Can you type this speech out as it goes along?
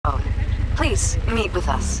Please, meet with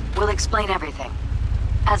us. We'll explain everything.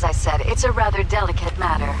 As I said, it's a rather delicate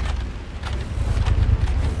matter.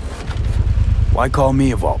 Why call me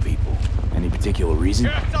of all people? Any particular reason?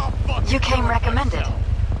 You came recommended.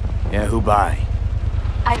 Yeah, who by?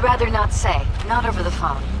 I'd rather not say, not over the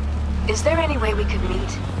phone. Is there any way we could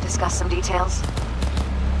meet, discuss some details?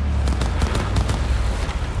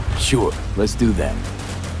 Sure, let's do that.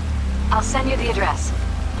 I'll send you the address.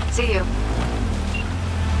 See you.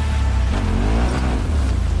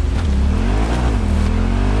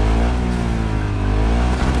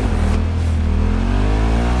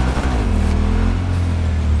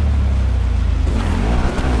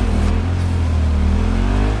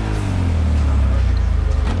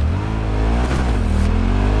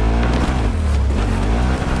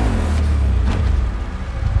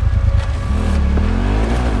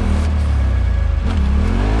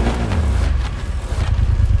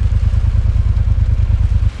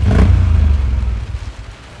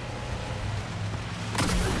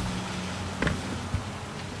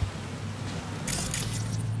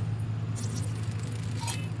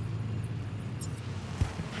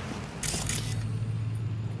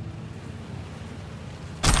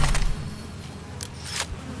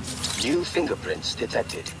 New fingerprints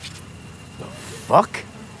detected. The fuck?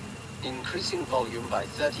 Increasing volume by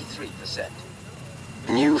 33%.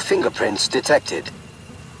 New fingerprints detected.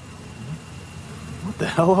 What the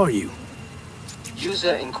hell are you?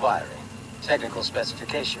 User inquiry. Technical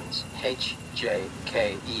specifications.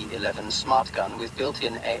 HJKE11 smart gun with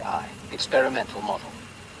built-in AI. Experimental model.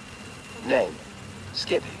 Name.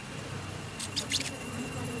 Skippy.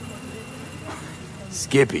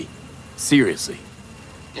 Skippy. Seriously.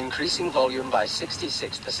 Increasing volume by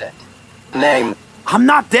 66%. Name. I'm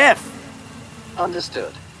not deaf!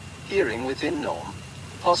 Understood. Hearing within norm.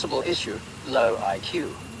 Possible issue, low IQ.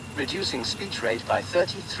 Reducing speech rate by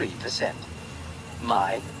 33%.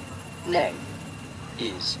 My name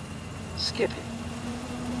is Skippy.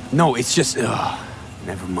 No, it's just...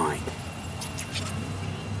 never mind.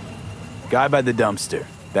 Guy by the dumpster.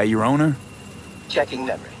 That your owner? Checking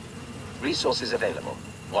memory. Resources available.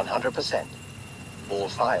 100%. All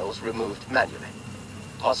files removed manually.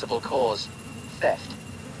 Possible cause, theft.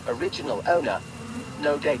 Original owner,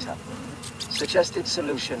 no data. Suggested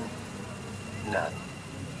solution, none.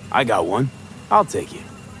 I got one. I'll take it.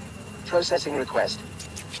 Processing request.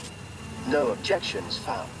 No objections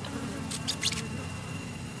found.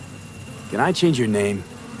 Can I change your name?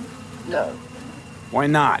 No. Why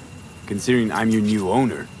not? Considering I'm your new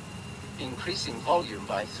owner. Increasing volume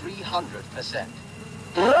by 300%.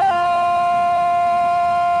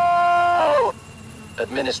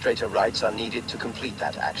 Administrator rights are needed to complete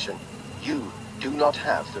that action. You do not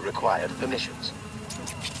have the required permissions.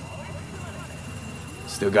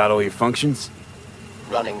 Still got all your functions?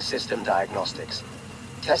 Running system diagnostics.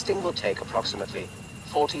 Testing will take approximately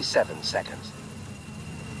 47 seconds.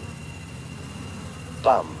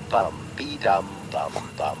 Bum, bum, be-dum, bum,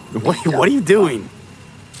 bum. What are you doing?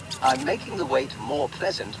 I'm making the wait more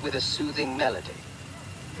pleasant with a soothing melody.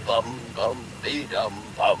 Bum, bum, be-dum,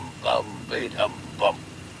 bum, be-dum, bum.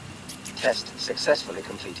 Test successfully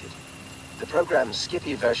completed. The program's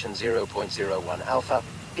Skippy version 0.01 alpha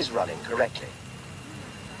is running correctly.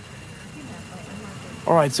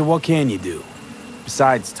 Alright, so what can you do?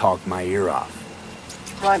 Besides talk my ear off.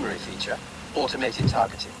 Primary feature, automated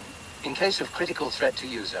targeting. In case of critical threat to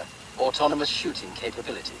user, autonomous shooting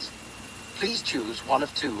capabilities. Please choose one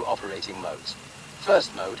of two operating modes.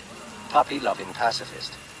 First mode, puppy-loving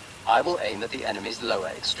pacifist. I will aim at the enemy's lower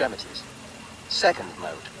extremities. Second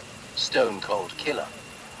mode, stone-cold killer.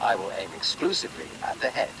 I will aim exclusively at the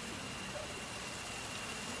head.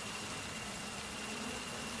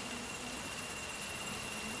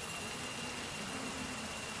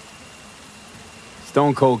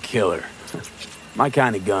 Stone Cold Killer. My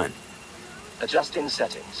kind of gun. Adjusting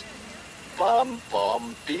settings. Bum,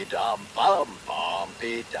 bum, be-dum, bum, bum,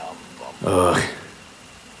 be-dum, bum. Ugh.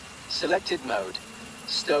 Selected mode,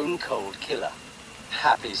 stone-cold killer.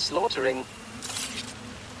 Happy slaughtering.